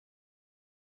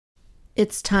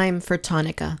It's time for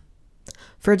Tonnika.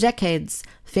 For decades,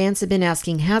 fans have been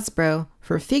asking Hasbro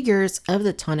for figures of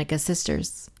the Tonnika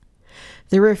sisters.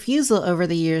 The refusal over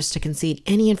the years to concede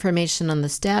any information on the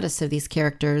status of these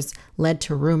characters led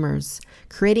to rumors,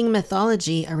 creating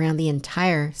mythology around the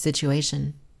entire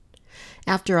situation.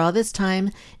 After all this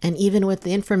time, and even with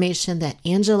the information that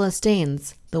Angela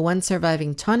Staines, the one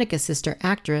surviving Tonnika sister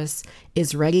actress,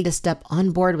 is ready to step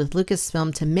on board with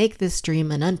Lucasfilm to make this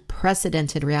dream an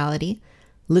unprecedented reality,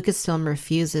 Lucasfilm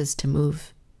refuses to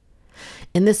move.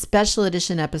 In this special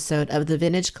edition episode of the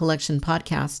Vintage Collection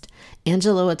podcast,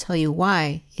 Angela will tell you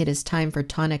why it is time for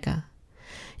Tonnika.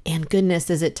 And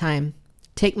goodness, is it time.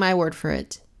 Take my word for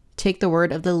it. Take the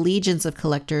word of the legions of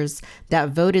collectors that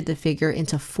voted the figure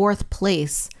into 4th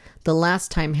place the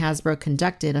last time Hasbro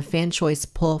conducted a fan choice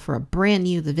poll for a brand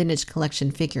new The Vintage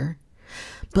Collection figure.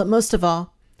 But most of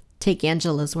all, take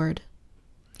Angela's word.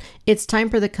 It's time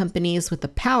for the companies with the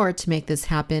power to make this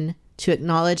happen to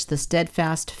acknowledge the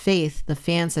steadfast faith the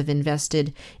fans have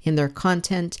invested in their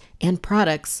content and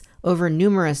products over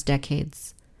numerous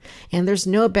decades. And there's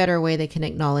no better way they can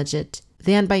acknowledge it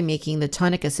than by making the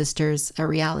Tonnika sisters a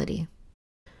reality.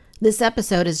 This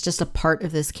episode is just a part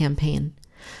of this campaign.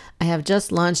 I have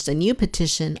just launched a new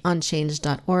petition on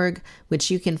change.org, which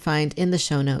you can find in the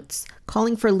show notes,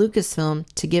 calling for Lucasfilm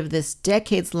to give this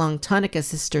decades-long Tonnika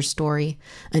sister story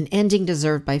an ending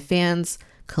deserved by fans,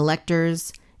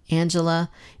 collectors, Angela,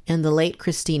 and the late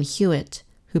Christine Hewitt,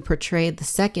 who portrayed the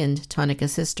second Tonnika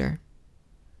sister.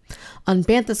 On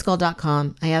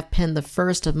banthaskull.com, I have penned the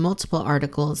first of multiple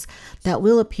articles that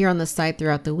will appear on the site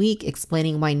throughout the week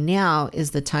explaining why now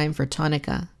is the time for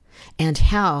Tonnika and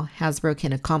how Hasbro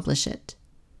can accomplish it.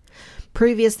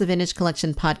 Previous The Vintage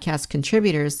Collection podcast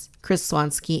contributors, Chris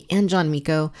Swansky and John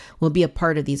Miko, will be a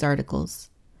part of these articles.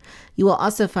 You will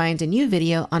also find a new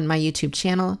video on my YouTube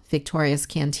channel, Victoria's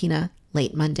Cantina,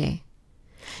 late Monday.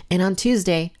 And on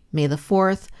Tuesday, May the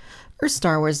 4th, or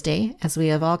Star Wars Day, as we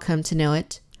have all come to know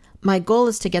it, my goal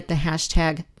is to get the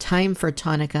hashtag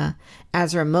 #TimeForTonnika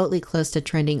as remotely close to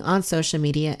trending on social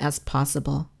media as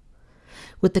possible.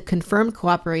 With the confirmed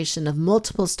cooperation of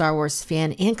multiple Star Wars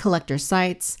fan and collector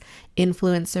sites,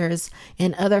 influencers,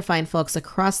 and other fine folks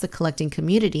across the collecting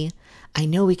community, I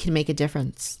know we can make a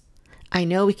difference. I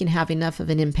know we can have enough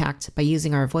of an impact by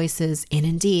using our voices, and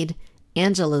indeed,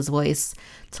 Angela's voice,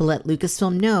 to let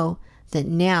Lucasfilm know that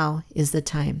now is the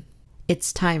time.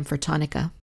 It's time for Tonnika.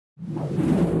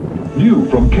 New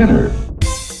from Kenner.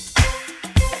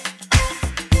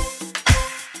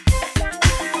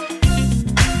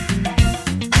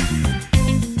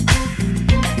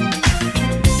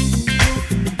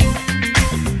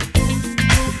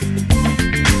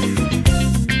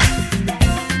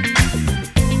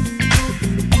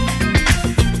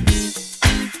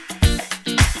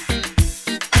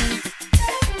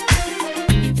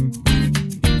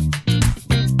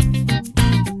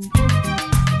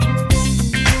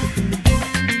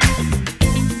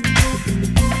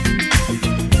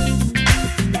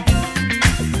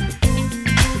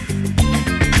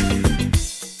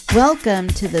 Welcome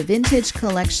to the Vintage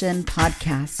Collection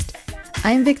podcast.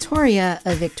 I'm Victoria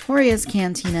of Victoria's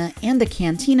Cantina and the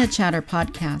Cantina Chatter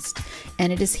podcast,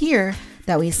 and it is here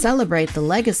that we celebrate the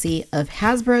legacy of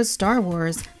Hasbro's Star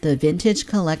Wars The Vintage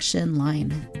Collection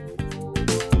line.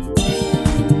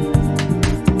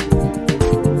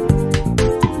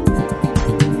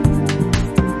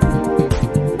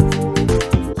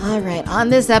 All right, on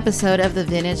this episode of the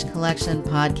Vintage Collection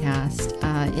podcast,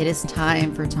 it is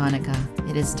time for Tonnika.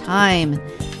 It is time.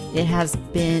 It has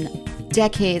been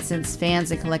decades since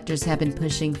fans and collectors have been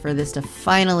pushing for this to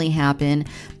finally happen.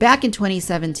 Back in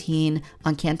 2017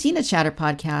 on Cantina Chatter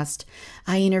podcast,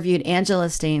 I interviewed Angela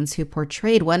Staines, who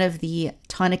portrayed one of the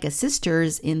Tonnika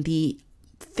sisters in the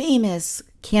famous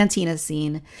cantina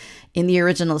scene in the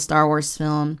original Star Wars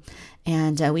film.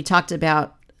 And we talked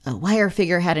about why her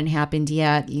figure hadn't happened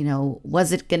yet.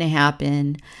 Was it going to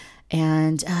happen?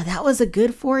 And that was a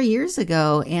good 4 years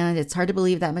ago, and it's hard to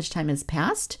believe that much time has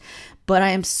passed. But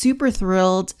I am super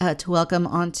thrilled to welcome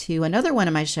onto another one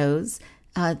of my shows,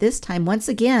 this time once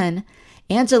again,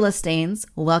 Angela Staines.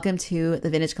 Welcome to the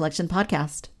Vintage Collection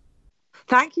podcast.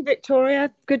 Thank you,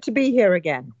 Victoria. Good to be here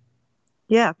again.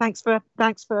 Yeah, thanks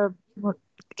for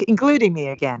including me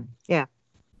again. Yeah.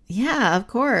 Yeah, of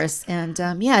course. And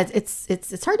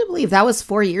it's hard to believe that was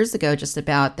 4 years ago, just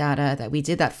about that we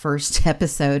did that first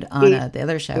episode on the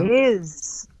other show. It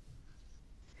is.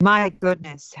 My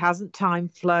goodness, hasn't time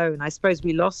flown? I suppose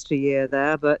we lost a year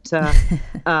there, but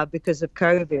because of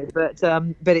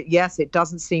COVID. But yes, it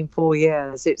doesn't seem 4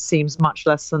 years. It seems much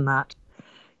less than that.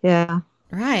 Yeah.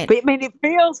 Right. But I mean, it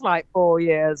feels like 4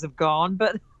 years have gone,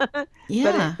 but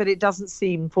Yeah. but it doesn't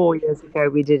seem 4 years ago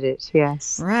we did it.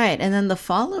 Yes, Right. And then the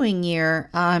following year,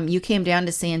 you came down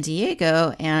to San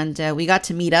Diego and we got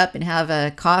to meet up and have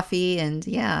a coffee. And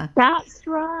yeah, that's that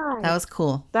right. was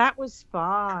cool. That was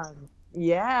fun.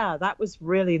 Yeah, that was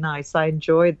really nice. I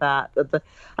enjoyed that.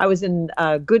 I was in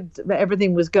good.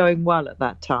 Everything was going well at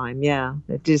that time. Yeah,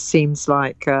 it just seems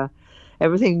like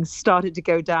everything started to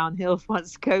go downhill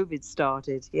once COVID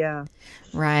started. Yeah,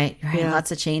 Right. Right. yeah.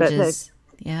 Lots of But changes.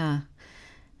 Yeah.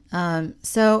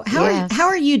 So how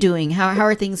are yes. you doing? How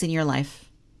are things in your life?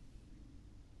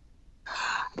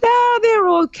 Yeah, they're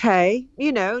okay.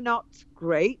 Not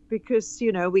great because,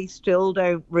 we still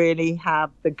don't really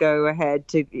have the go ahead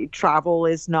to travel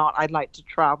is not. I'd like to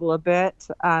travel a bit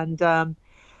and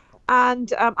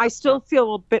I still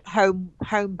feel a bit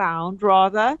homebound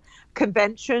rather.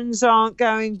 Conventions aren't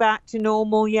going back to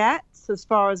normal yet, as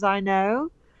far as I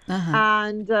know. Uh-huh.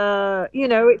 And,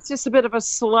 it's just a bit of a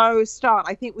slow start.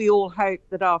 I think we all hoped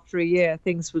that after a year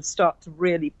things would start to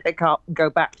really pick up and go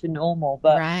back to normal.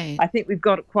 But Right. I think we've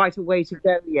got quite a way to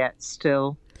go yet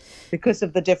still because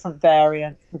of the different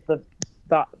variants of the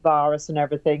virus and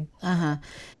everything. Uh-huh.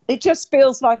 It just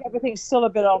feels like everything's still a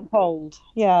bit on hold.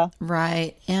 Yeah.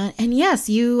 Right. And yes,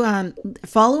 you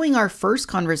following our first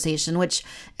conversation, which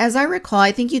as I recall,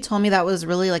 I think you told me that was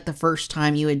really like the first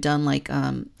time you had done like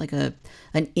a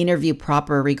an interview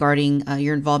proper regarding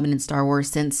your involvement in Star Wars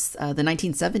since the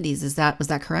 1970s. Was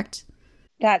that correct?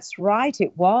 That's right.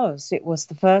 It was. It was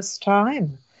the first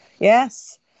time.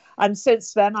 Yes. And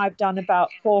since then, I've done about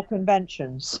 4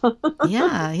 conventions.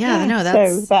 Yeah, yeah, no,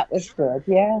 So that was good.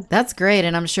 Yeah. that's great.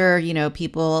 And I'm sure,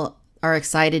 people are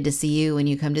excited to see you when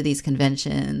you come to these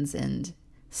conventions and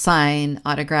sign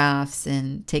autographs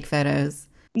and take photos.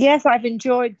 Yes, I've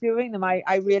enjoyed doing them.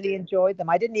 I really enjoyed them.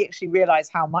 I didn't actually realize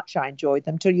how much I enjoyed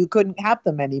them till you couldn't have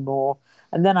them anymore.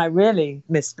 And then I really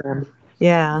missed them.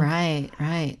 Yeah. Right,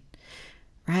 right.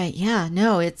 Right. Yeah.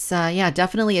 No, it's yeah,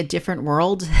 definitely a different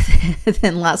world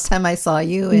than last time I saw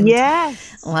you and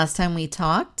Yes. last time we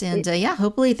talked. And yeah,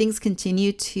 hopefully things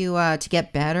continue to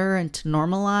get better and to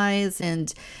normalize.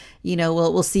 And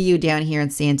we'll see you down here in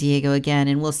San Diego again,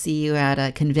 and we'll see you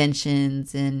at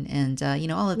conventions and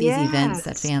all of these events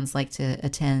that Yes. fans like to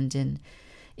attend and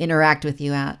interact with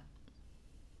you at.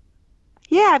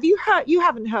 Yeah. You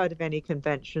haven't heard of any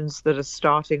conventions that are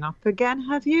starting up again,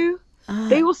 have you? Uh,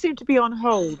 They all seem to be on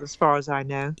hold as far as I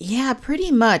know. yeah, pretty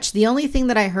much. The only thing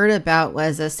that I heard about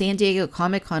was San Diego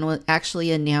Comic Con was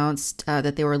actually announced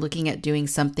that they were looking at doing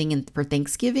something for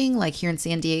Thanksgiving, like here in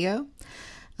San Diego.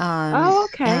 Oh,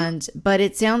 okay. And but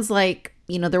it sounds like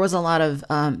there was a lot of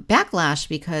backlash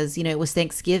because it was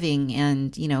Thanksgiving,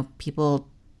 and people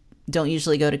don't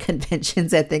usually go to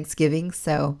conventions at Thanksgiving.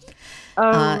 So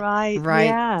Oh, right.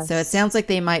 right, so it Yes. sounds like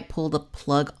they might pull the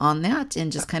plug on that and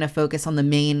just kind of focus on the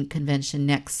main convention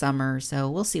next summer. So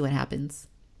we'll see what happens.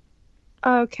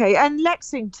 Okay. And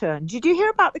Lexington. Did you hear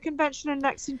about the convention in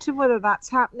Lexington, whether that's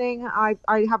happening? I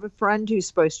have a friend who's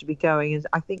supposed to be going, and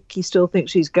I think he still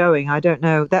thinks she's going. I don't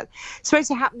know. That's supposed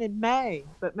to happen in May,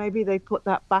 but maybe they put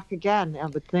that back again, I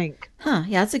would think. Huh?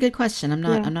 Yeah, that's a good question. I'm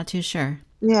not. Yeah. I'm not too sure.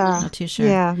 Yeah. Not too sure.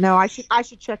 Yeah. No, I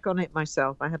should check on it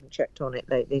myself. I haven't checked on it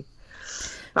lately.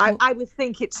 Well, I would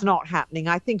think it's not happening.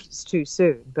 I think it's too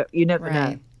soon, but you never know.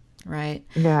 right. Right.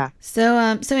 Yeah. So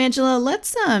Angela,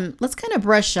 let's kind of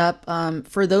brush up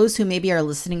for those who maybe are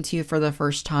listening to you for the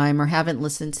first time or haven't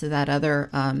listened to that other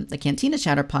the Cantina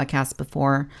Chatter podcast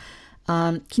before.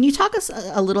 Can you talk us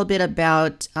a little bit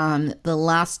about the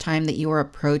last time that you were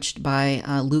approached by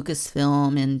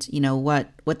Lucasfilm and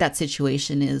what that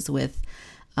situation is with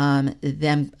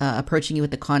them approaching you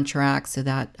with the contract so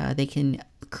that they can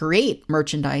create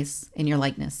merchandise in your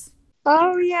likeness?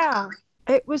 Oh, yeah.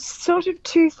 It was sort of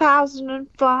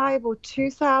 2005 or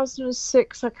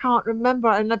 2006. I can't remember.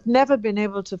 And I've never been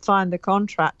able to find the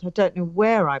contract. I don't know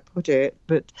where I put it,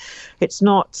 but it's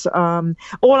not. All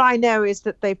I know is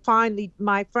that they finally,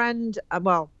 my friend,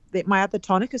 my other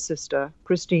Tonnika sister,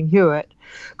 Christine Hewitt,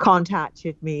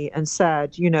 contacted me and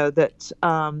said, that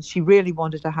she really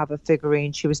wanted to have a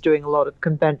figurine. She was doing a lot of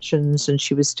conventions and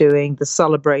she was doing the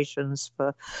celebrations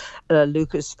for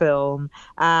Lucasfilm.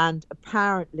 And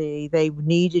apparently they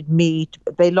needed me.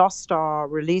 They lost our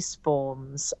release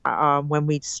forms when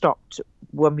we stopped,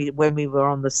 when we were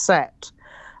on the set.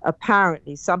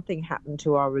 Apparently something happened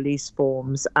to our release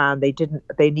forms and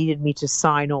they needed me to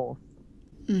sign off.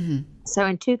 Mm-hmm. So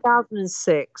in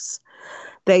 2006,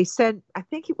 they sent, I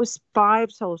think it was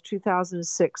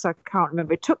 2006, I can't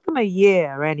remember. It took them a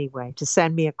year anyway to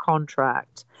send me a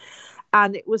contract.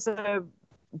 And it was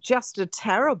just a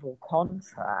terrible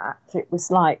contract. It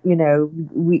was like,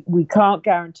 we can't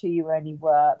guarantee you any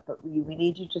work, but we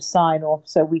need you to sign off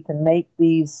so we can make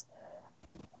these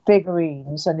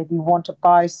figurines. And if you want to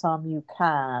buy some, you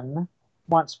can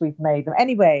once we've made them.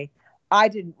 Anyway, I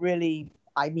didn't really.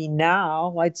 I mean,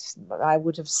 now I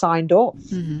would have signed off,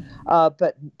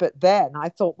 but then I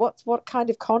thought, what kind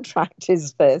of contract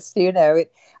is this?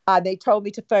 They told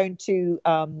me to phone to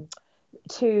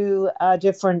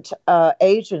different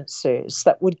agencies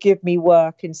that would give me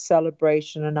work in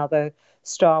Celebration and other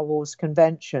Star Wars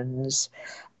conventions.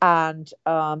 And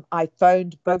I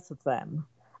phoned both of them,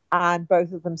 and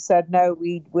both of them said, "No,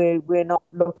 we're not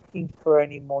looking for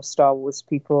any more Star Wars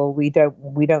people. We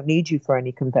don't need you for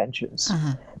any conventions."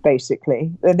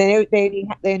 Basically, and they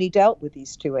only dealt with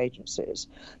these two agencies.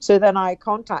 So then I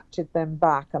contacted them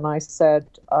back, and I said,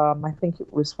 I think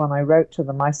it was when I wrote to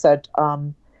them, I said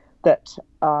that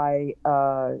I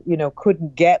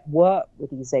couldn't get work with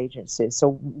these agencies.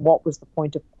 So what was the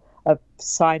point of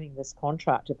signing this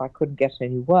contract if I couldn't get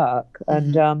any work?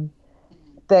 And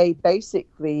they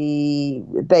basically,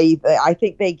 I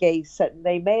think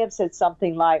they may have said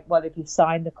something like, well, if you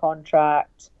sign the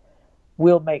contract,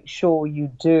 we'll make sure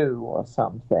you do, or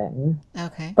something.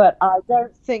 Okay. But I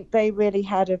don't think they really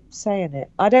had a say in it.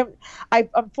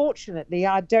 Unfortunately,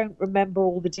 I don't remember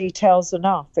all the details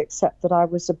enough, except that I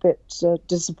was a bit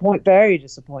very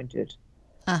disappointed.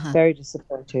 Very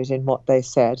disappointed in what they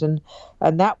said. And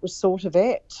that was sort of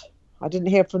it. I didn't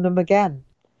hear from them again.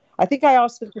 I think I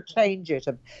asked them to change it,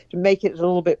 to make it a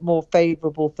little bit more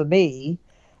favorable for me.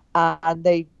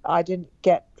 And I didn't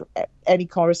get any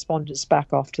correspondence back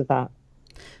after that.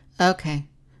 Okay.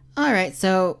 All right.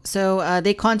 So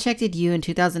they contacted you in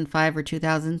 2005 or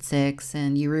 2006,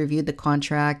 and you reviewed the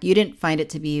contract. You didn't find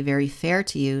it to be very fair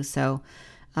to you, so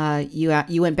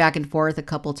you went back and forth a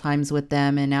couple times with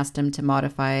them and asked them to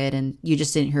modify it, and you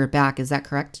just didn't hear back. Is that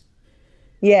correct?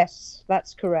 Yes,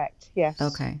 that's correct. Yes.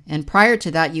 Okay. And prior to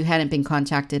that, you hadn't been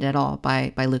contacted at all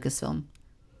by Lucasfilm?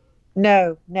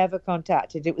 No, never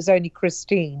contacted. It was only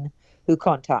Christine who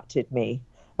contacted me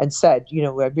and said,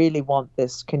 I really want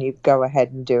this. Can you go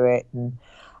ahead and do it?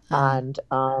 And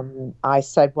I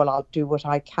said, well, I'll do what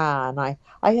I can.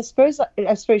 I suppose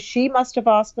she must have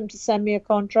asked them to send me a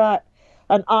contract,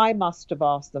 and I must have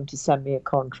asked them to send me a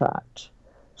contract.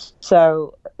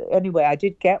 So anyway, I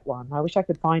did get one. I wish I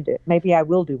could find it. Maybe I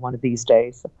will do one of these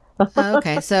days.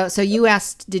 Okay. So you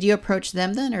asked, did you approach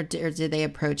them then, or did they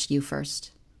approach you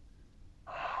first?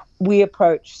 We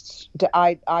approached,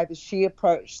 either she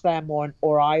approached them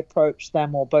or I approached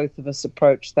them, or both of us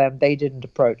approached them. They didn't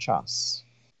approach us,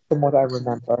 from what I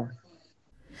remember.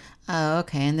 Oh,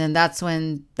 okay. And then that's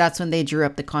when they drew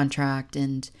up the contract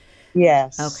and...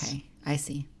 Yes. Okay, I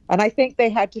see. And I think they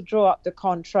had to draw up the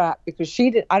contract because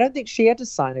I don't think she had to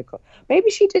sign a contract. Maybe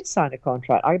she did sign a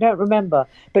contract. I don't remember.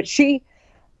 But she,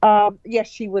 yes,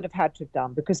 she would have had to have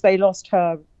done, because they lost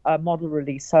her model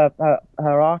release, her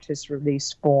artist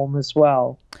release form as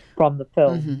well from the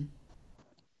film.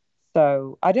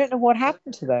 So I don't know what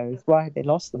happened to those, why they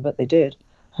lost them, but they did.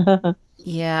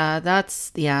 Yeah, that's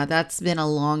been a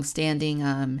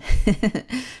long-standing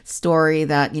story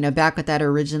that, back with that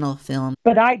original film.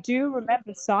 But I do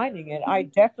remember signing it. I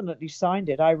definitely signed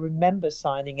it. I remember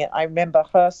signing it. I remember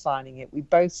her signing it. We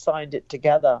both signed it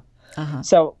together.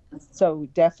 So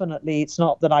definitely, it's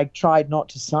not that I tried not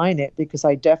to sign it, because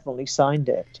I definitely signed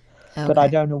it. Okay. But I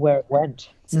don't know where it went.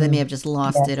 So they may have just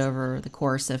lost it over the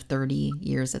course of 30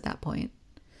 years at that point.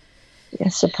 I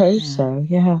suppose so,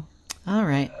 yeah. All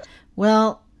right.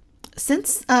 Well,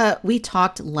 since we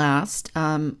talked last,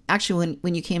 actually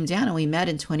when you came down and we met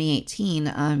in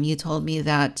 2018, you told me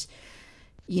that,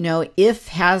 if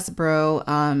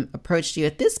Hasbro approached you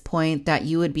at this point, that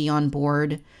you would be on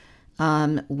board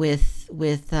with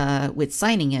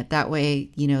signing it. That way,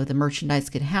 the merchandise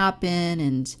could happen.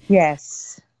 And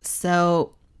yes.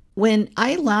 So when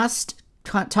I last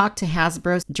talked to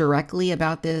Hasbro directly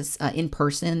about this in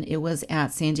person, it was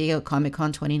at San Diego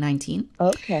Comic-Con 2019.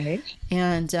 Okay.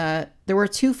 And there were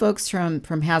two folks from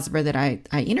Hasbro that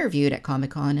I interviewed at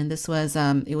Comic-Con, and this was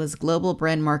it was Global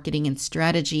Brand Marketing and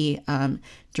Strategy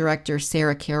Director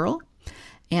Sarah Carroll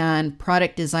and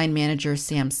Product Design Manager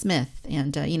Sam Smith.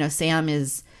 And Sam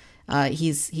is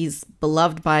he's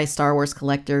beloved by Star Wars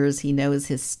collectors. He knows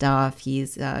his stuff.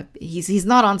 He's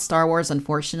not on Star Wars,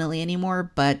 unfortunately,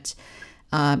 anymore, but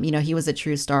he was a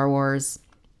true Star Wars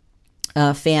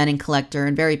fan and collector,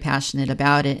 and very passionate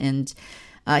about it. And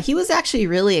he was actually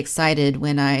really excited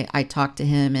when I talked to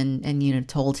him and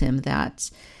told him that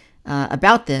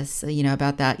about this,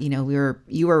 about that,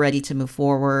 you were ready to move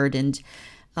forward. And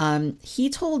He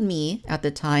told me at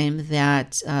the time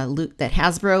that that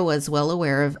Hasbro was well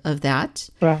aware of that,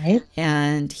 Right.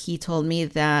 and he told me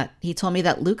that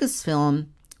Lucasfilm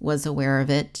was aware of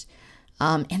it.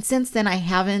 And since then, I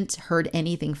haven't heard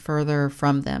anything further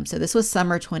from them. So this was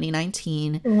summer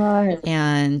 2019, Right.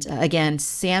 and again,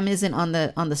 Sam isn't on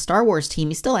the Star Wars team.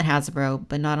 He's still at Hasbro,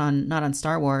 but not on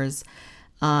Star Wars.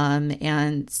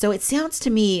 And so it sounds to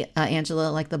me,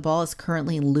 Angela, like the ball is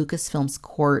currently in Lucasfilm's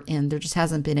court, and there just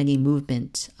hasn't been any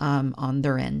movement on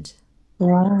their end.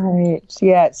 Right.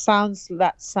 Yeah,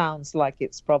 that sounds like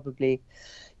it's probably,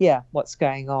 yeah, what's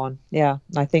going on. Yeah,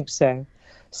 I think so.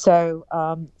 So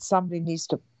somebody needs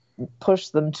to push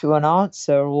them to an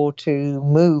answer or to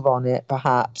move on it,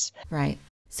 perhaps. Right.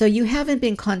 So you haven't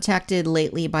been contacted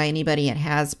lately by anybody at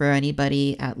Hasbro,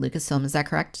 anybody at Lucasfilm, is that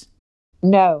correct?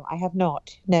 No, I have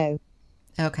not. No.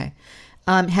 Okay.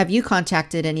 Have you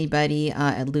contacted anybody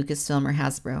at Lucasfilm or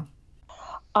Hasbro?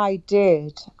 I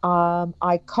did.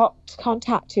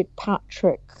 Contacted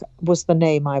Patrick, was the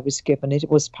name I was given. It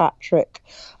was Patrick,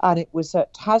 and it was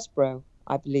at Hasbro,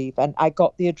 I believe. And I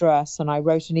got the address and I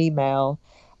wrote an email.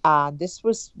 And this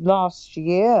was last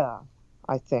year,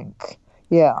 I think.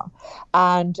 Yeah.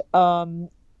 And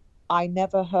I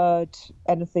never heard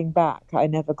anything back. I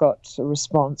never got a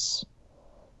response.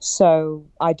 So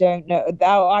I don't know.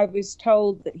 Now, I was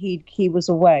told that he was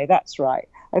away. That's right.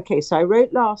 Okay, so I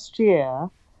wrote last year.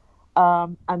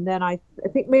 And then I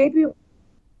think maybe it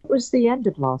was the end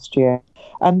of last year.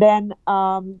 And then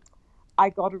I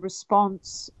got a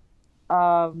response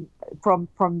from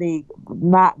the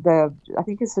I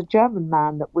think it's a German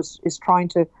man that is trying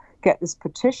to get this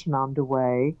petition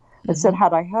underway, and said,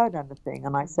 had I heard anything?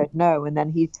 And I said no. And then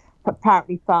he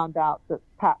apparently found out that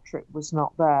Patrick was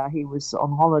not there. He was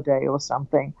on holiday or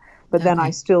something. But then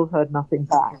I still heard nothing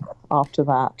back after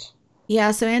that.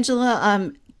 Yeah, so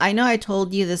Angela, I know I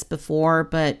told you this before,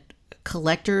 but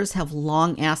collectors have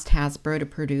long asked Hasbro to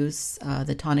produce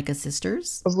the Tonnika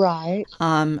sisters. Right.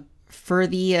 For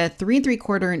the 3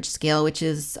 3/4 inch scale, which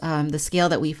is the scale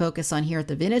that we focus on here at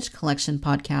the Vintage Collection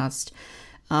podcast,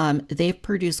 they've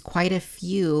produced quite a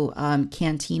few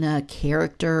Cantina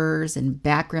characters and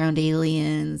background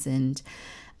aliens, and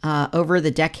over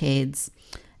the decades.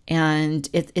 And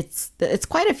it's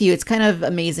quite a few. It's kind of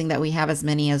amazing that we have as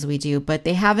many as we do, but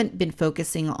they haven't been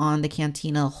focusing on the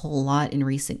Cantina a whole lot in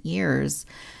recent years.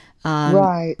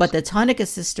 Right. But the Tonnika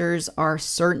sisters are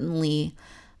certainly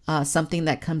something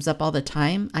that comes up all the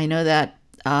time. I know that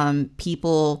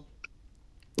people,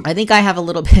 I think I have a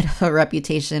little bit of a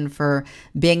reputation for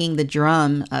banging the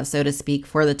drum, so to speak,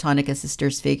 for the Tonnika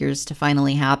sisters figures to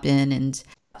finally happen. And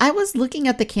I was looking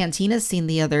at the Cantina scene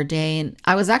the other day, and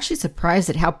I was actually surprised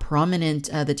at how prominent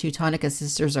the two Tonnika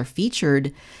sisters are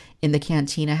featured in the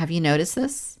Cantina. Have you noticed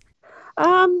this?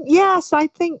 Yes, I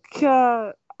think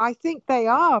they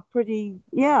are pretty.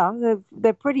 Yeah,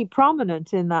 they're pretty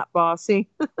prominent in that bar scene.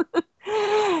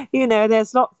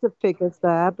 There's lots of figures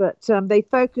there, but they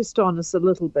focused on us a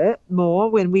little bit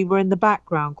more when we were in the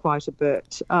background quite a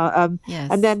bit. Yes.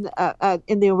 And then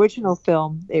in the original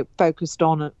film, it focused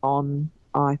on.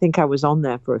 I think I was on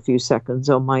there for a few seconds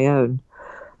on my own,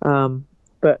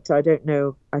 but I don't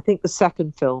know. I think the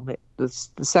second film, it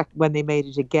was the second when they made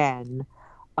it again.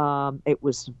 It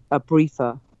was a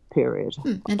briefer period.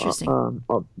 Interesting.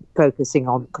 Of focusing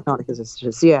on Tonnika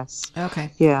sisters. Yes.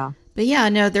 Okay. Yeah. But yeah,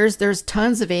 no, there's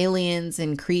tons of aliens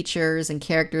and creatures and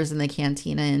characters in the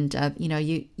Cantina, and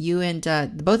you and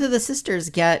both of the sisters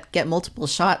get multiple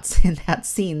shots in that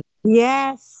scene.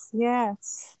 Yes.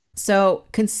 Yes. So,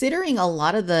 considering a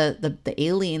lot of the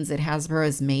aliens that Hasbro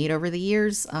has made over the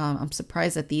years, I'm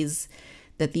surprised that these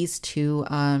two,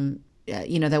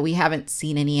 that we haven't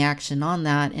seen any action on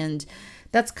that. And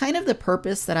that's kind of the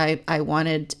purpose that I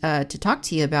wanted to talk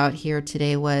to you about here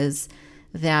today, was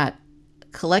that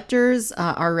collectors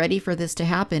are ready for this to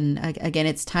happen. Again,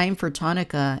 it's time for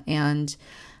Tonnika. And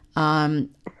I'm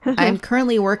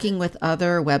currently working with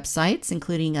other websites,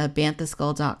 including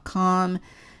banthaskull.com,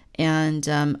 and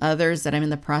others that I'm in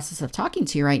the process of talking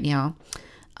to right now,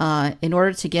 in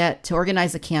order to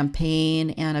organize a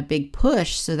campaign and a big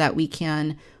push so that we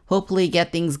can hopefully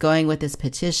get things going with this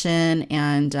petition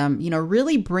and,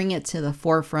 really bring it to the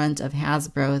forefront of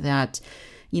Hasbro that,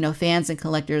 fans and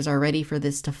collectors are ready for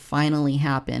this to finally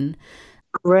happen.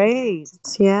 Great.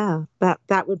 Yeah,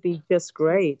 that would be just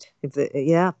great.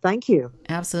 Yeah, thank you.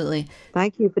 Absolutely.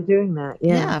 Thank you for doing that.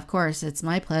 Yeah, of course. It's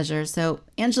my pleasure. So,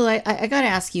 Angela, I got to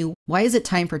ask you, why is it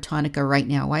time for Tonnika right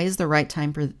now? Why is the right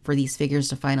time for these figures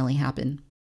to finally happen?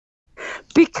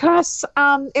 Because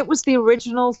it was the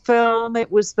original film.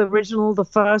 It was the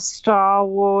first Star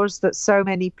Wars that so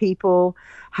many people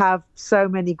have so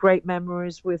many great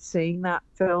memories with seeing that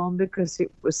film because it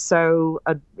was so,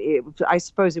 I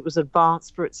suppose it was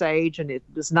advanced for its age and it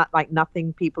was not like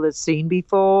nothing people had seen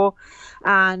before.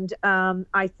 And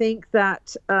I think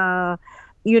that,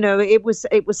 it was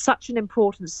such an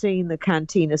important scene, the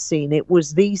cantina scene. It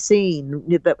was the scene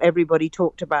that everybody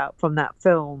talked about from that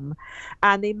film,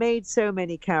 and they made so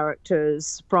many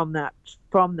characters from that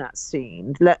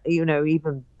scene.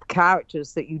 Even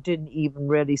characters that you didn't even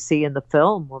really see in the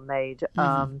film were made.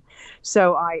 Hmm.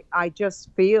 So I just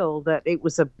feel that it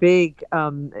was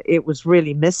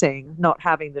really missing not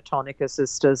having the Tonnika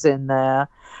sisters in there.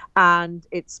 And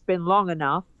it's been long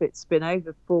enough. It's been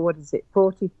over what is it,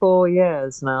 44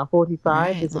 years now,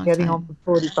 45? Right, Is it long getting on time.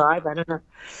 for 45? I don't know.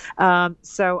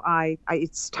 So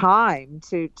it's time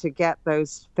to get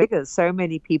those figures. So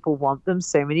many people want them.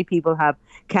 So many people have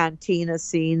cantina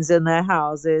scenes in their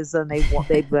houses, and they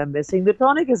were missing the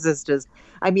Tonnika sisters.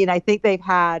 I mean, I think they've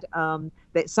had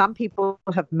that some people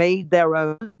have made their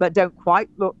own, but don't quite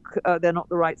look. They're not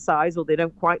the right size, or they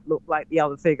don't quite look like the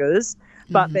other figures.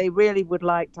 But Hmm. they really would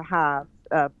like to have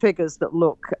figures that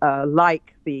look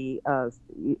like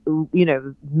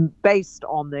based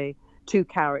on the two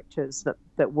characters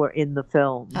that were in the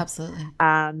film. Absolutely.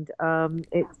 And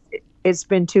it's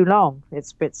been too long.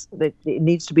 It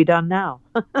needs to be done now.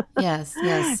 Yes,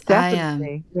 yes.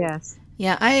 Definitely, yes.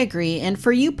 Yeah, I agree. And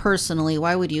for you personally,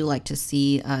 why would you like to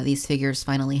see these figures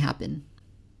finally happen?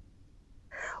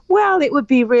 Well, it would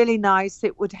be really nice.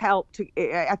 It would help to.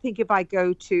 I think if I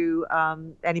go to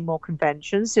any more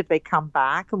conventions, if they come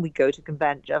back and we go to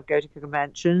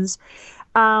conventions,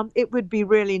 it would be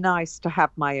really nice to have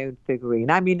my own figurine.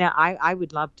 I mean, I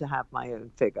would love to have my own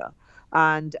figure,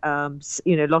 and a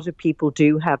lot of people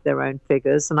do have their own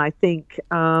figures, and I think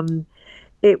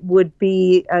it would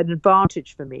be an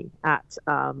advantage for me. I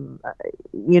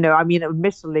mean,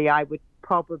 admittedly, I would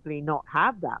probably not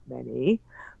have that many,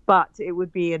 but it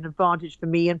would be an advantage for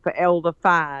me and for elder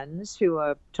fans who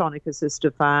are Tonica Sister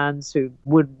fans who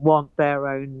would want their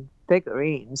own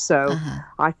figurines. Uh So huh.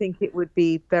 I think it would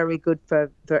be very good for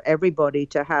everybody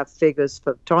to have figures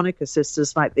for Tonica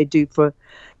Sisters like they do for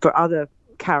other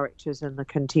characters in the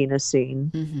cantina scene.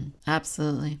 Hmm.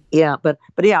 Absolutely. Yeah, but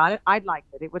yeah, I'd like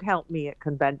it. It would help me at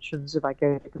conventions if I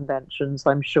go to conventions,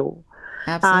 I'm sure.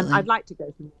 And Absolutely. I'd like to go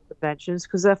to more conventions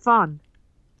because they're fun.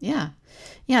 Yeah.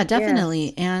 Yeah, Yes.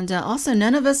 definitely. And also,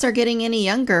 none of us are getting any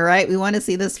younger, right? We want to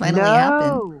see this finally happen.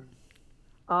 No.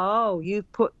 Oh, you've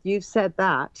said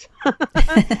that.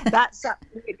 That's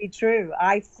absolutely true.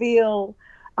 I feel,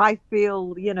 you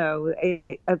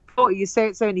say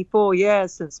it's only 4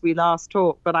 years since we last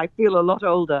talked, but I feel a lot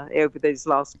older over these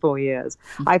last 4 years.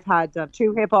 I've had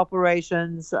two hip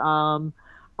operations. I've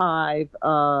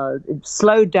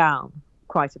slowed down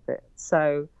quite a bit.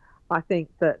 So I think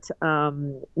that,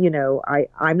 I'm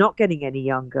not getting any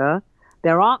younger.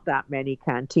 There aren't that many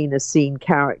Cantina scene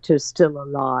characters still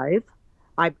alive.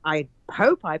 I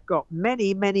hope I've got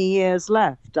many, many years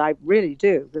left. I really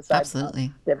do, because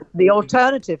Absolutely. the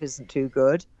alternative isn't too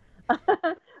good.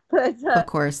 but Of uh,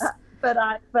 course. but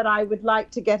I would like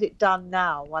to get it done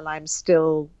now while I'm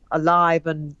still alive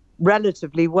and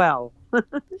relatively well.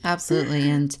 Absolutely.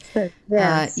 And,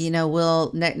 Yes.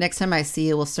 next time I see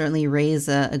you, we'll certainly raise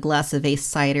a glass of Ace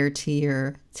cider to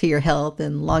your health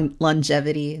and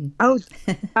longevity. And Oh,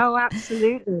 oh,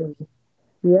 absolutely.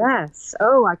 Yes.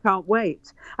 Oh, I can't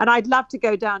wait. And I'd love to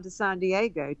go down to San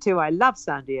Diego too. I love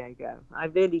San Diego. I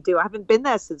really do. I haven't been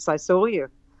there since I saw you.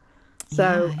 yeah,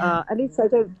 So, yeah. at least I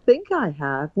don't think I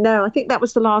have. No, I think that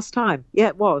was the last time. Yeah,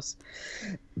 it was.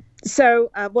 So,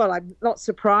 well, I'm not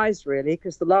surprised really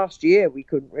because the last year we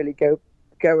couldn't really go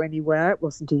anywhere. It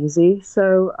wasn't easy.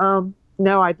 So,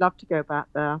 no, I'd love to go back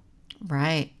there.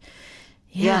 Right.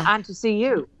 Yeah, Yeah. and to see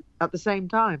you at the same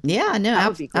time. Yeah, no, That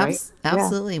would be great. Yeah.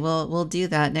 absolutely. We'll do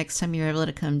that next time you're able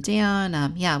to come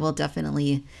down. Yeah, we'll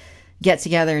definitely get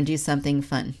together and do something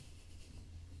fun.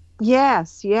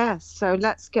 Yes, yes. So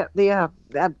let's get the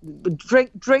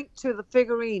drink to the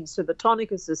figurines, to the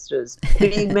Tonica sisters,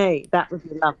 being me. That would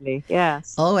be lovely.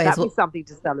 Yes, Always. that'd be Well, something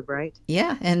to celebrate.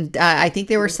 yeah, and I think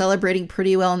they were celebrating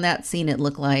pretty well in that scene. It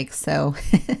looked like so.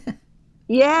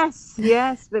 Yes,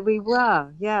 yes, that we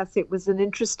were. Yes, it was an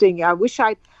interesting. I wish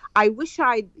I'd.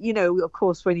 Of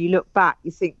course, when you look back,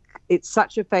 you think it's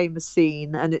such a famous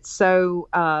scene and it's so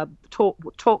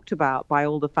talked about by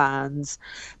all the fans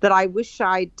that I wish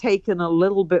I'd taken a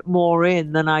little bit more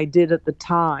in than I did at the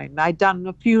time. I'd done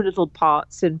a few little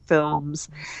parts in films,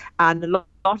 and a lot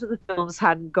of the films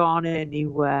hadn't gone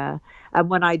anywhere. And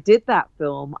when I did that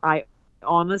film, I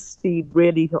Honestly,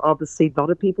 really, obviously, a lot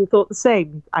of people thought the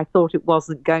same. I thought it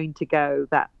wasn't going to go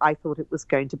that. I thought it was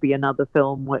going to be another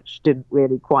film which didn't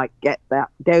really quite get that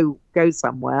go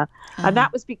somewhere, and Uh-huh.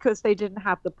 that was because they didn't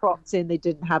have the props in. They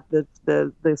didn't have the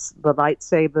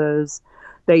lightsabers.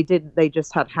 They didn't. They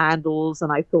just had handles,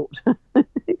 and I thought,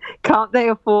 can't they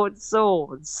afford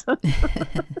swords?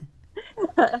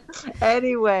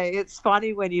 Anyway, it's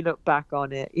funny when you look back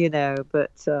on it,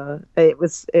 but it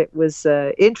was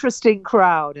interesting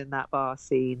crowd in that bar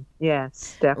scene.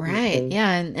 Yes, Right. definitely.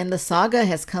 Yeah. And the saga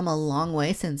has come a long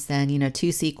way since then.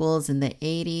 Two sequels in the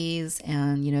 80s,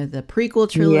 and, the prequel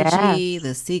trilogy, the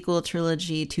Yes. sequel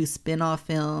trilogy, two spin off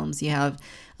films. You have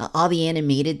all the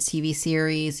animated TV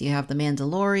series. You have The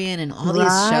Mandalorian and all these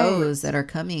Right. shows that are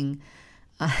coming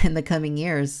in the coming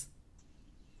years.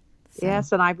 So,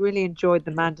 Yes, and I really enjoyed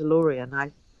The Mandalorian.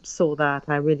 I saw that.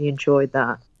 I really enjoyed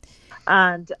that.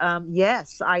 And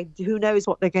yes, I who knows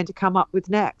what they're going to come up with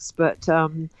next, but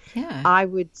yeah. I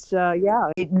would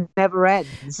yeah, it never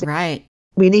ends. Right.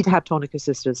 We need to have Tonica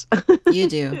sisters You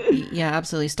do. Yeah,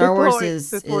 absolutely. Star Wars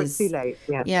before it's too is late.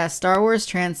 Yeah. yeah, Star Wars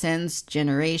transcends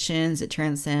generations. It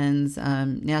transcends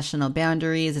national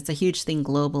boundaries. It's a huge thing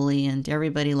globally, and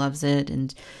everybody loves it.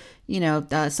 And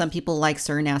some people like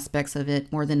certain aspects of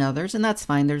it more than others, and that's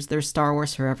fine. There's Star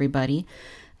Wars for everybody.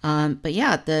 But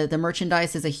yeah, the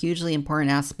merchandise is a hugely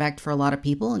important aspect for a lot of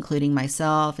people, including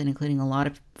myself and including a lot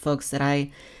of folks that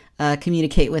I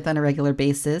communicate with on a regular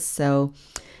basis. So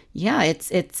yeah,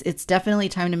 it's definitely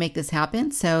time to make this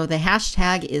happen. So the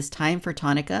hashtag is time for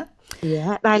Tonica.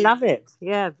 Yeah, I love it.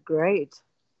 Yeah, great.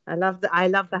 I love the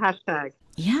hashtag.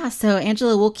 Yeah, so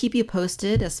Angela, we'll keep you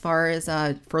posted as far as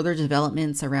further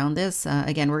developments around this.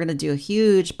 Again, we're going to do a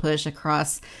huge push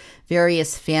across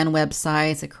various fan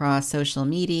websites, across social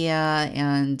media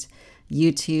and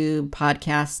YouTube,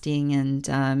 podcasting,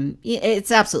 and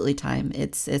it's absolutely time.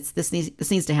 It's this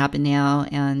needs to happen now,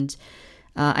 and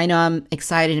I know I'm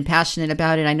excited and passionate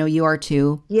about it. I know you are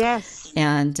too. Yes.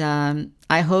 And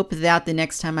I hope that the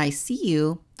next time I see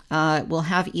you, we'll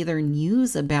have either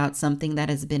news about something that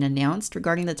has been announced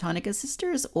regarding the Tonnika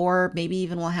sisters, or maybe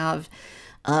even we'll have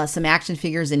some action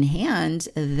figures in hand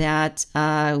that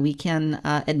we can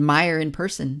admire in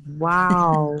person.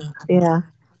 Wow. Yeah.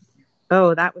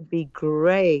 Oh, that would be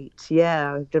great.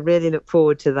 Yeah, I really look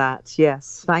forward to that.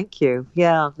 Yes, thank you.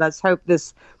 Yeah, let's hope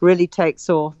this really takes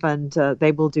off and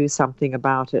they will do something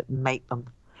about it and make them.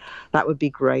 That would be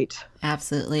great.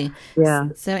 Absolutely. Yeah.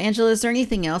 So, Angela, is there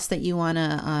anything else that you want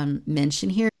to mention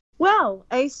here? Well,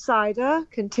 Ace Cider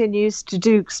continues to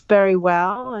do very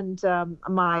well, and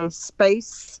my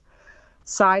space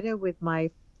cider with my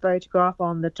photograph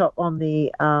on the top on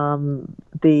the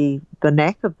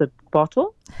neck of the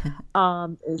bottle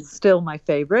is still my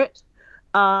favorite.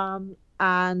 And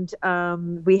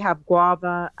we have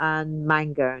guava and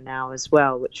mango now as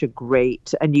well, which are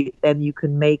great. And you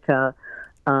can make a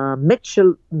what do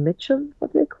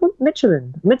they call it?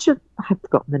 Michelin. I've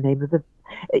forgotten the name of the.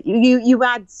 You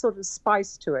add sort of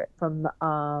spice to it from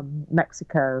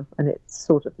Mexico, and it's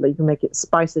sort of you can make it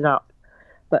spice it up.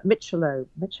 But Michelin.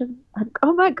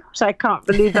 Oh my gosh, I can't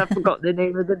believe I forgot the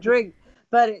name of the drink.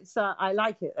 But it's I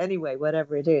like it anyway,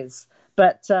 whatever it is.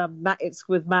 But it's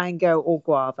with mango or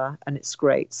guava, and it's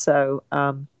great. So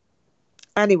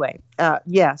anyway,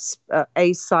 yes,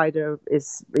 Ace cider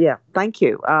is Thank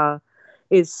you.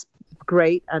 Is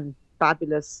great and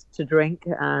fabulous to drink,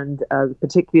 and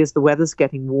particularly as the weather's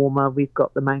getting warmer, we've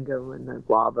got the mango and the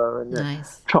guava and the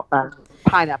Nice.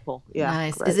 pineapple. Yeah,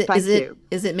 Nice. Is great. it is Thank it you.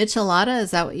 is it Michelada?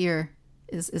 Is that what you're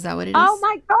is that what it Oh is?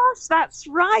 my gosh, that's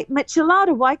right,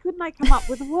 Michelada. Why couldn't I come up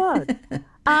with a word?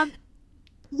 Um,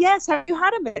 yes, have you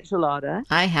had a Michelada?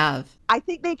 I have. I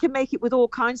think they can make it with all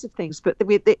kinds of things, but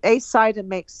the Ace cider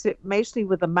makes it mostly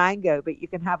with the mango, but you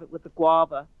can have it with the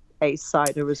guava Ace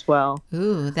cider as well.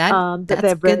 Ooh, that But that's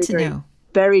they're good very, to very, know.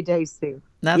 very tasty.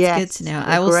 That's good to Yes, know. they're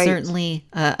great.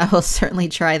 I will certainly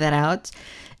try that out.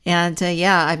 And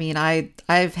yeah, I mean,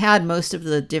 I've had most of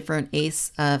the different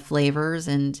Ace flavors,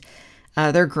 and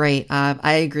they're great.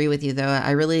 I agree with you though. I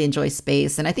really enjoy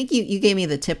space, and I think you gave me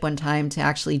the tip one time to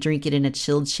actually drink it in a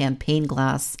chilled champagne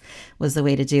glass was the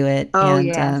way to do it. Oh, And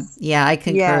yes. yeah, I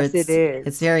concur. Yes, it It's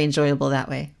is. very enjoyable that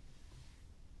way.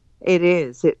 It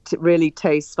is. It really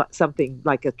tastes like something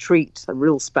like a treat, a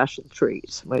real special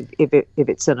treat, if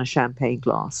it's in a champagne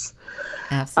glass,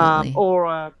 Absolutely.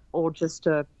 or just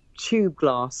a tube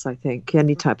glass. I think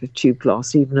any type of tube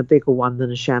glass, even a bigger one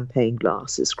than a champagne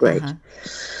glass, is Uh great. huh.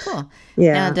 Cool.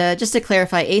 Yeah. And just to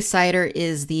clarify, Ace Cider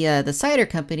is the cider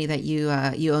company that you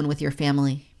own with your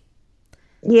family.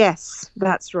 Yes,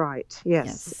 that's right. Yes,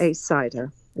 Yes. Ace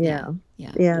cider. Yeah.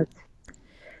 Yeah. Yeah. Yeah.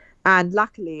 And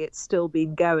luckily, it's still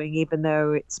been going, even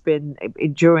though it's been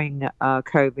during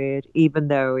COVID, even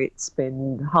though it's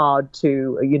been hard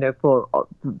to, for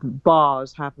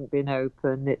bars haven't been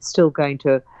open. It's still going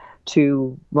to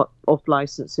off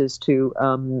licenses to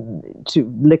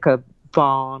liquor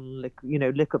barn,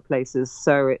 liquor places.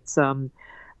 So it's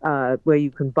where you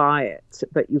can buy it,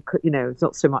 but you could, it's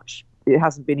not so much. It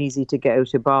hasn't been easy to go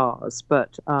to bars,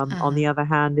 but on the other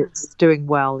hand, it's doing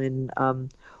well in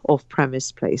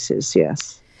off-premise places.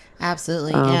 Yes,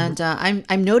 Absolutely. And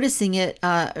I'm noticing it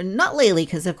not lately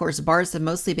because of course bars have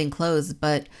mostly been closed,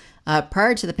 but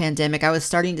prior to the pandemic, I was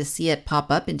starting to see it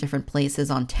pop up in different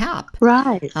places on tap,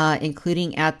 right.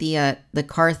 including at the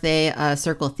Carthay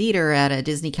Circle Theater at a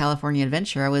Disney California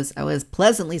Adventure. I was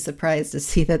pleasantly surprised to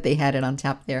see that they had it on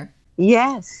tap there.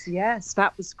 Yes, yes,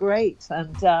 that was great.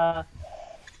 And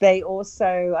they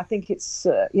also, I think it's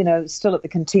still at the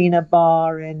Cantina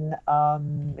Bar in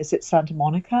is it Santa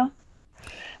Monica?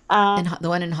 And the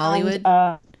one in And Hollywood.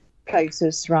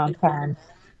 places around town.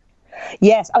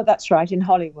 Yes, oh, that's right, in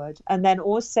Hollywood. And then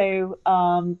also,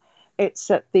 it's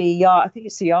at the Yard. I think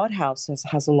it's the Yard House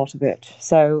has a lot of it.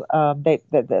 So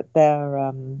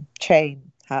their chain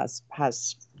has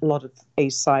a lot of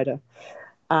Ace cider,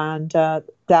 and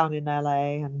down in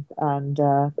LA, and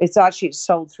it's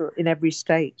sold through in every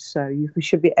state. So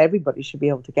everybody should be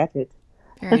able to get it.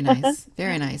 Very nice,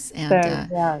 very nice. So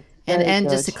And yeah, it's and very and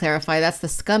just good. to clarify, that's the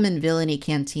Scum and Villainy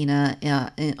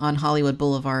Cantina on Hollywood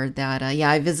Boulevard. That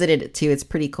yeah, I visited it too. It's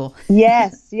pretty cool.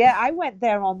 Yes, yeah, I went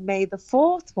there on May the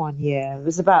 4th one year. It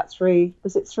was about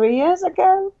was it 3 years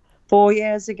ago? 4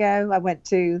 years ago. I went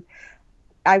to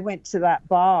that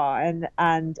bar,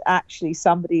 and actually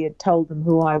somebody had told them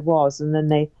who I was, and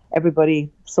then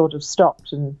everybody sort of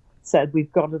stopped and said,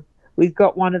 we've got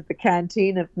one of the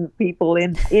cantina people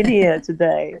in here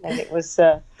today. And it was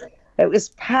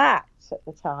packed at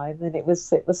the time, and it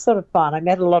was sort of fun. I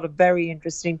met a lot of very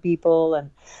interesting people and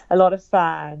a lot of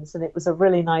fans, and it was a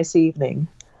really nice evening.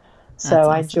 That's So I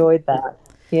awesome. enjoyed that.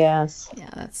 Yes.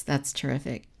 Yeah, that's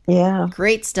terrific. Yeah.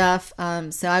 Great stuff.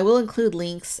 So I will include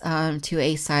links to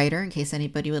a cider in case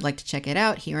anybody would like to check it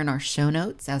out here in our show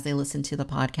notes as they listen to the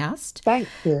podcast. Thank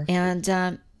you.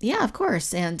 And yeah, of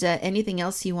course. And anything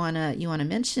else you wanna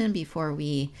mention before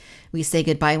we say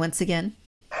goodbye once again?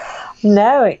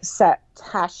 No, except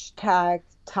hashtag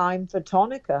time for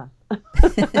Tonnika.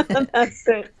 That's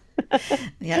it.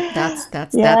 Yeah, that's the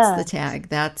Yeah. tag.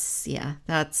 That's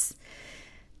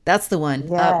the one.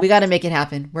 Yeah. We got to make it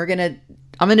happen.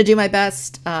 I'm gonna do my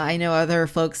best. I know other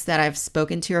folks that I've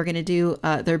spoken to are gonna do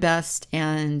their best,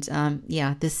 and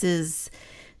yeah, this is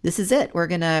it. We're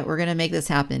gonna make this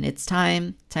happen. It's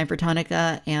time for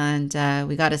Tonnika, and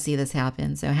we got to see this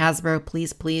happen. So Hasbro,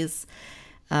 please,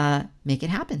 make it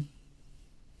happen.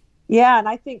 Yeah, and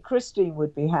I think Christine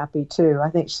would be happy too. I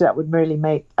think that would really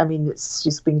make. I mean,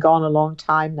 she's been gone a long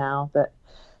time now, but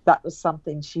that was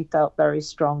something she felt very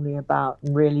strongly about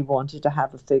and really wanted to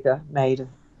have a figure made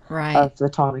Right, of the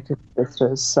Tonnika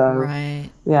sisters. So right,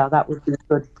 yeah, that would be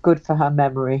good for her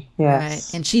memory. right.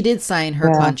 Yes. And she did sign her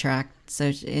Yeah. contract.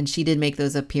 So and she did make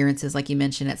those appearances, like you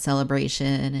mentioned, at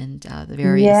Celebration and the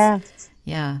various. Yes.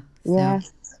 Yeah. So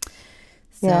Yes.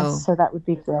 so Yes. So that would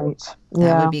be great. that would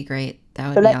Yeah. be great. That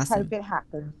would But be let's hope awesome. it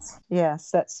happens.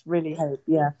 Yes, let's really hope.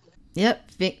 Yeah.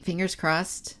 Yep. Fingers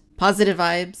crossed. Positive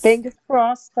vibes. Fingers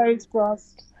crossed, toes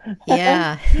crossed.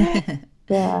 Yeah.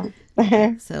 Yeah.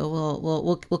 So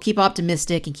we'll keep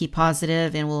optimistic and keep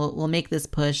positive, and we'll make this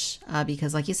push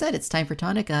because, like you said, it's time for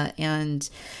Tonica. And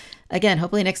again,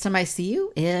 hopefully next time I see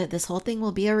you, this whole thing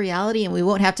will be a reality, and we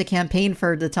won't have to campaign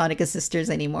for the Tonica sisters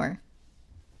anymore.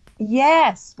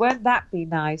 Yes, won't that be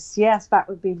nice? Yes, that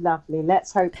would be lovely.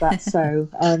 Let's hope that's so.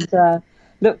 And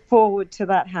look forward to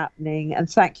that happening. And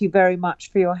thank you very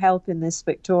much for your help in this,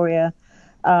 Victoria.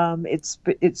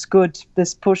 It's good.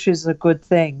 This push is a good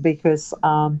thing because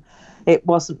it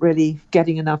wasn't really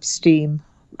getting enough steam.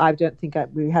 I don't think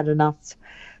we had enough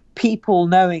people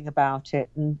knowing about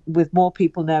it. And with more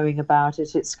people knowing about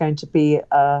it, it's going to be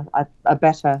a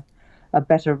better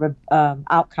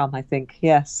outcome, I think.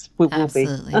 Yes, we will be.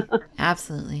 Absolutely.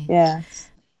 Absolutely.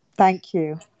 Yes. Thank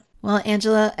you. Well,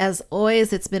 Angela, as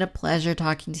always, it's been a pleasure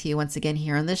talking to you once again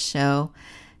here on this show.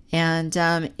 And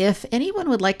if anyone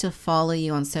would like to follow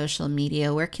you on social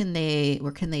media, where can they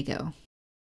go?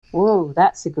 Whoa,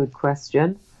 that's a good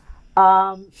question.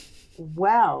 Um,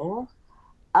 well,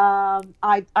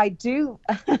 I do.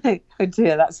 Oh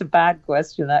dear, that's a bad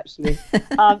question actually.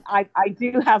 I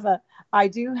do have a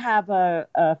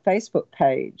Facebook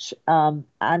page,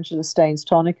 Angela Staines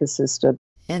Tonica Sister.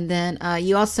 And then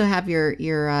you also have your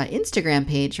Instagram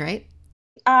page, right?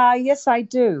 Yes, I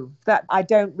do. That I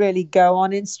don't really go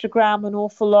on Instagram an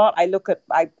awful lot. I look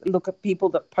at people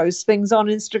that post things on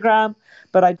Instagram,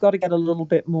 but I've got to get a little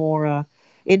bit more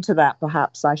into that.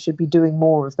 Perhaps I should be doing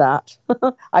more of that.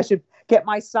 I should get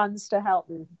my sons to help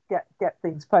me get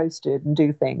things posted and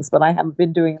do things, but I haven't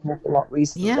been doing an awful lot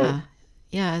recently. Yeah.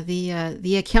 Yeah,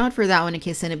 the account for that one, in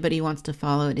case anybody wants to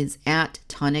follow it, is at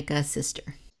Tonnika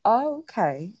Sister. Oh,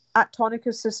 okay. At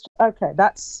Tonnika Sister. Okay,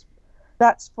 that's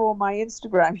for my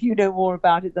Instagram. You know more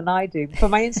about it than I do. For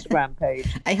my Instagram page.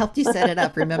 I helped you set it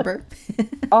up, remember?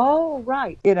 Oh,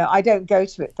 right. I don't go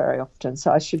to it very often,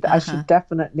 so I Uh-huh. should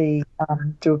definitely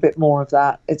do a bit more of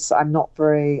that. I'm not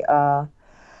very.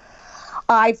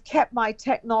 I've kept my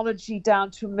technology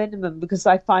down to a minimum because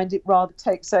I find it rather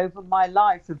takes over my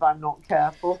life if I'm not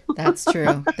careful. That's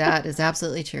true. That is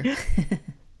absolutely true.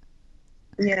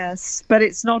 Yes, but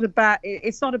it's not a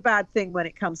bad thing when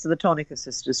it comes to the Tonica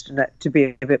sisters to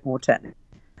be a bit more technical.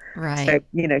 So Right.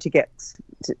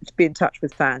 to be in touch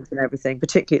with fans and everything,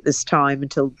 particularly at this time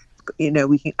until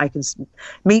I can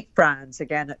meet fans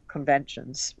again at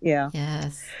conventions. Yeah.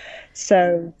 Yes.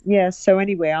 So yeah. So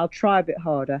anyway, I'll try a bit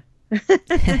harder.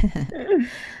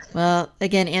 Well,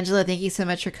 again, Angela, thank you so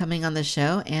much for coming on the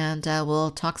show, and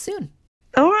we'll talk soon.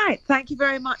 All right. Thank you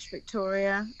very much,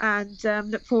 Victoria, and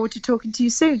look forward to talking to you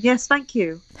soon. Yes, thank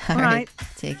you. All All right. right.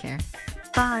 Take care.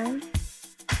 Bye.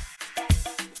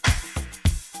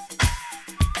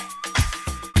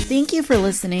 Thank you for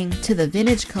listening to the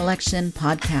Vintage Collection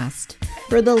podcast.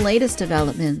 For the latest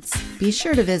developments, be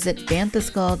sure to visit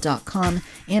banthaskull.com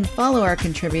and follow our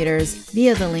contributors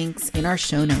via the links in our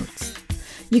show notes.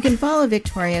 You can follow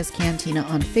Victoria's Cantina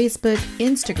on Facebook,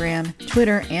 Instagram,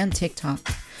 Twitter, and TikTok.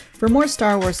 For more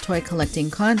Star Wars toy collecting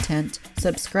content,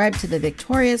 subscribe to the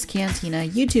Victoria's Cantina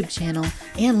YouTube channel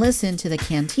and listen to the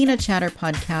Cantina Chatter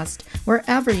podcast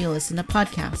wherever you listen to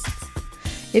podcasts.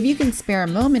 If you can spare a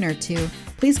moment or two,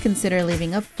 please consider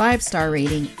leaving a 5-star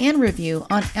rating and review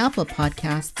on Apple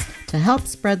Podcasts to help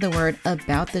spread the word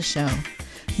about the show.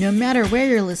 No matter where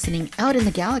you're listening out in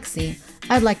the galaxy,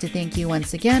 I'd like to thank you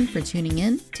once again for tuning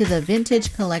in to the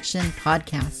Vintage Collection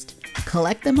podcast.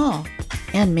 Collect them all,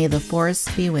 and may the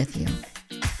Force be with you.